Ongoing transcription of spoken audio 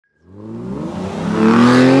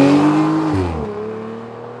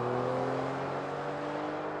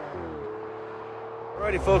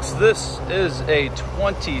Alrighty folks, this is a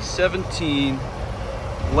 2017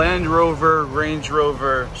 Land Rover Range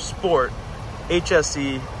Rover Sport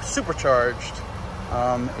HSE supercharged.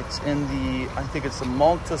 It's in the, I think it's the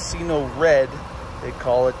Montalcino red, they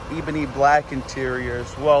call it, ebony black interior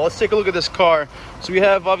as well. Let's take a look at this car. So we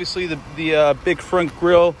have obviously the big front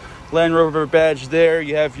grille, Land Rover badge there.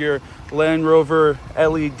 You have your Land Rover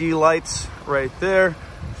LED lights right there,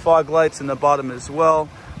 fog lights in the bottom as well.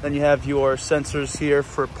 Then you have your sensors here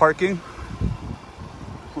for parking.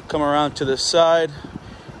 We'll come around to the side.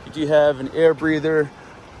 You do have an air breather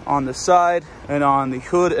on the side and on the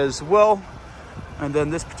hood as well. And then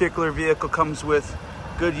this particular vehicle comes with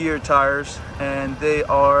Goodyear tires, and they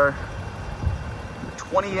are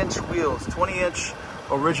 20-inch wheels, 20-inch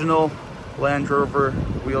original Land Rover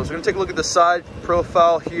wheels. We're gonna take a look at the side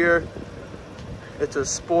profile here. It's a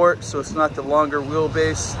Sport, so it's not the longer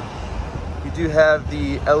wheelbase. You do have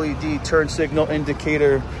the LED turn signal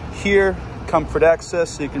indicator here, comfort access,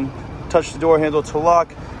 so you can touch the door handle to lock,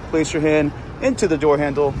 place your hand into the door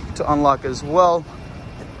handle to unlock as well.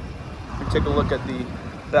 You take a look at the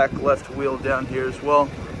back left wheel down here as well.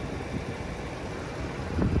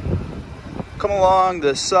 Come along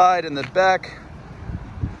the side and the back,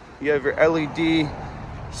 you have your LED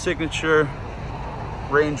signature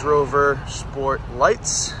Range Rover Sport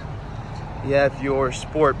lights. You have your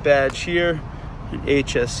Sport badge here, an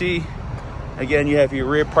HSE. Again, you have your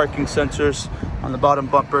rear parking sensors on the bottom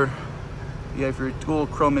bumper. You have your dual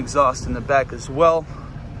chrome exhaust in the back as well.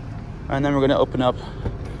 And then we're gonna open up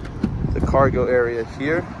the cargo area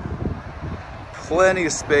here. Plenty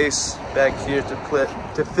of space back here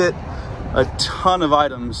to fit a ton of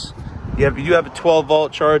items. You do have a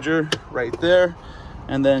 12-volt charger right there.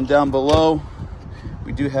 And then down below,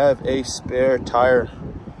 we do have a spare tire.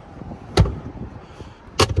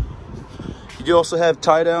 You do also have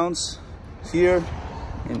tie downs here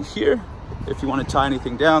and here if you want to tie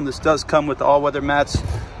anything down. This does come with the all-weather mats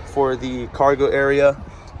for the cargo area.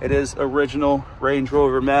 It is original Range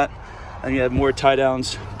Rover mat, and you have more tie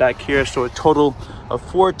downs back here. So a total of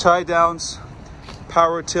 4 tie downs.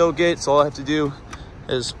 Power tailgate, so all I have to do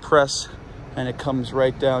is press and it comes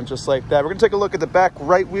right down just like that. We're gonna take a look at the back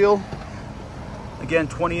right wheel. Again,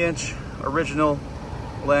 20-inch original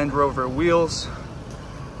Land Rover wheels.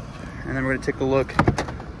 And then we're gonna take a look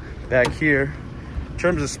back here. In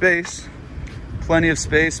terms of space, plenty of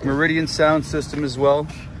space, Meridian sound system as well.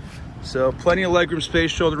 So plenty of legroom space,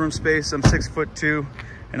 shoulder room space. I'm 6'2",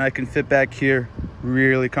 and I can fit back here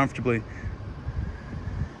really comfortably.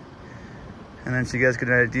 And then so you guys get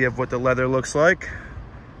an idea of what the leather looks like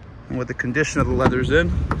and what the condition of the leather's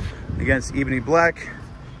in. Again, it's ebony black.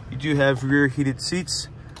 You do have rear heated seats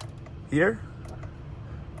here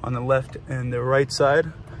on the left and the right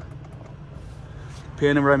side.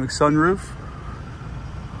 Panoramic sunroof,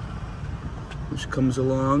 which comes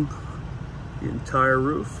along the entire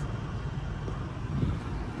roof.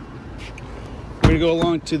 We're gonna go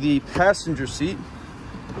along to the passenger seat,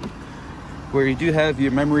 where you do have your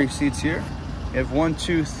memory seats here. You have 1,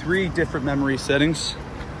 2, 3 different memory settings.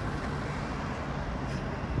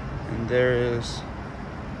 And there is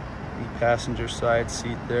the passenger side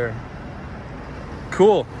seat there.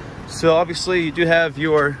 Cool. So obviously you do have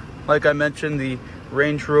your, like I mentioned, the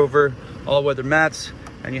Range Rover all-weather mats,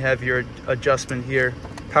 and you have your adjustment here,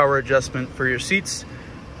 power adjustment for your seats,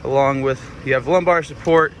 along with, you have lumbar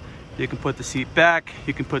support. You can put the seat back,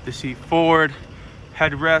 you can put the seat forward,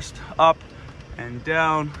 headrest up and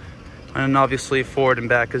down, and obviously forward and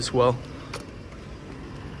back as well.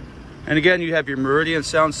 And again, you have your Meridian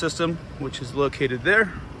sound system, which is located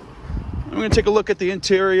there. I'm gonna take a look at the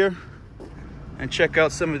interior and check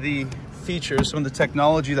out some of the features, some of the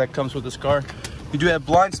technology that comes with this car. You do have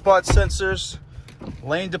blind spot sensors,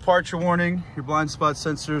 lane departure warning. Your blind spot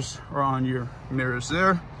sensors are on your mirrors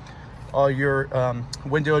there. All your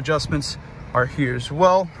window adjustments are here as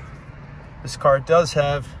well. This car does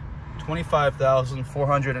have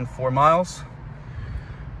 25,404 miles.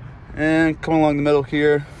 And coming along the middle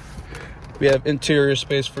here, we have interior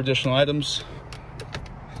space for additional items.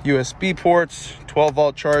 USB ports,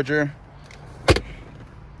 12-volt charger.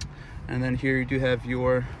 And then here you do have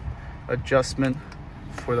your adjustment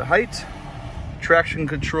for the height, traction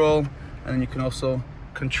control, and then you can also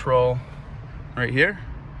control right here.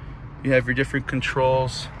 You have your different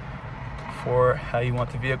controls for how you want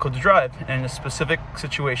the vehicle to drive in a specific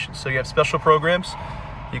situation. So you have special programs.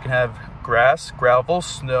 You can have grass, gravel,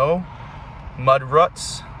 snow, mud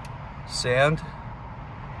ruts, sand,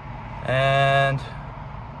 and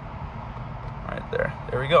right there.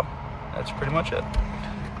 There we go. That's pretty much it.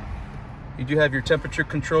 You do have your temperature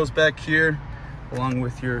controls back here, along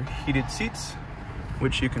with your heated seats.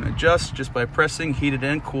 which you can adjust just by pressing heated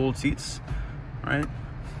and cooled seats, right?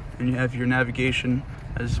 And you have your navigation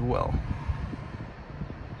as well.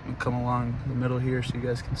 I'll come along the middle here so you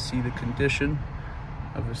guys can see the condition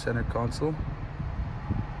of the center console.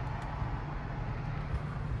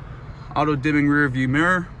 Auto dimming rear view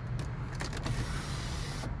mirror.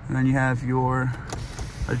 And then you have your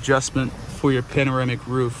adjustment for your panoramic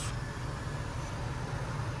roof.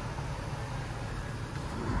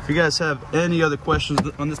 If you guys have any other questions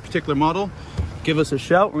on this particular model, give us a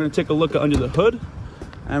shout. We're gonna take a look under the hood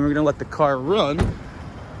and we're gonna let the car run.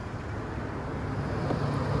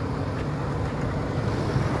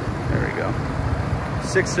 There we go.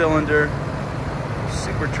 6-cylinder,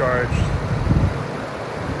 supercharged,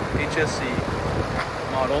 HSE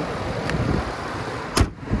model.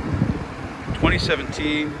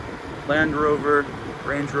 2017 Land Rover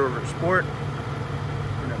Range Rover Sport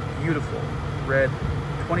in a beautiful red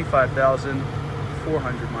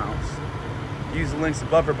 25,400 miles. Use the links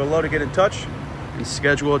above or below to get in touch and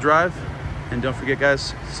schedule a drive. And don't forget,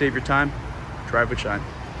 guys, save your time, drive with Shine.